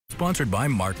Sponsored by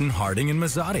Martin, Harding, and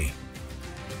Mazzotti.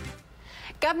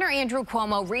 Governor Andrew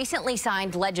Cuomo recently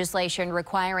signed legislation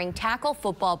requiring tackle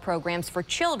football programs for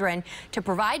children to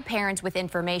provide parents with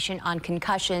information on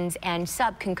concussions and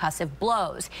subconcussive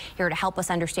blows. Here to help us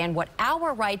understand what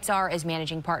our rights are is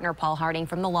managing partner Paul Harding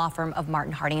from the law firm of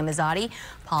Martin, Harding, and Mazzotti.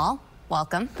 Paul,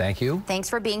 welcome. Thank you. Thanks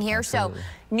for being here. Absolutely. So,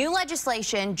 new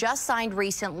legislation just signed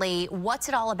recently. What's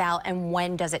it all about and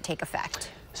when does it take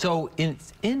effect? So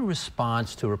in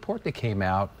response to a report that came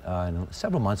out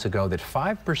several months ago that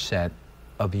 5%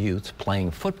 of youths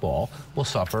playing football will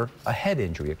suffer a head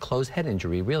injury, a closed head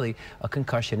injury, really a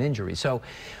concussion injury. So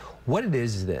what it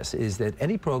is that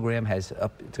any program has,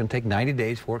 it's going to take 90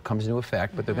 days before it comes into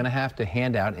effect, but they're going to have to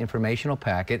hand out an informational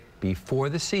packet before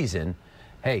the season.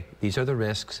 Hey, these are the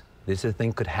risks. This is a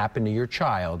thing could happen to your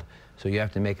child. So you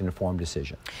have to make an informed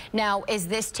decision. Now, is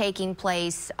this taking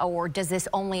place, or does this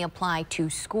only apply to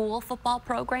school football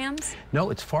programs? No,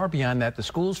 it's far beyond that. The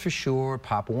schools for sure,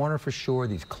 Pop Warner for sure,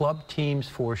 these club teams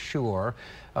for sure.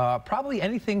 Probably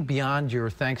anything beyond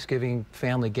your Thanksgiving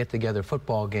family get-together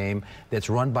football game that's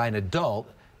run by an adult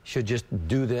should just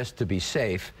do this to be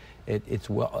safe. It's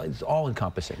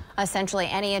all-encompassing. Essentially,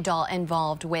 any adult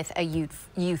involved with a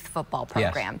youth football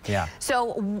program. Yes. Yeah.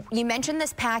 So you mentioned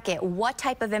this packet. What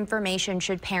type of information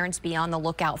should parents be on the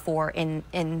lookout for in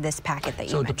this packet that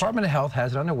you mentioned? So Department of Health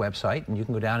has it on their website, and you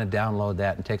can go down and download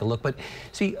that and take a look. But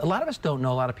see, a lot of us don't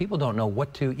know, a lot of people don't know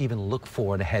what to even look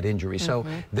for in a head injury. So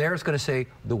there's going to say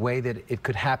the way that it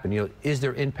could happen. You know, is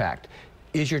there impact?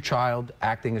 Is your child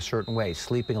acting a certain way,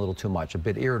 sleeping a little too much, a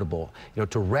bit irritable? You know,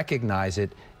 to recognize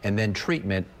it, and then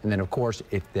treatment, and then of course,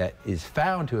 if that is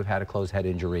found to have had a closed head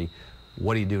injury,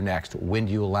 what do you do next? When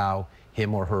do you allow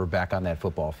him or her back on that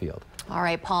football field? All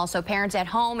right, Paul, so parents at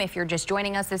home, if you're just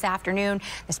joining us this afternoon,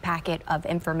 this packet of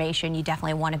information you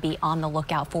definitely want to be on the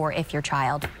lookout for if your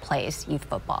child plays youth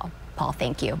football. Paul,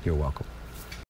 thank you. You're welcome.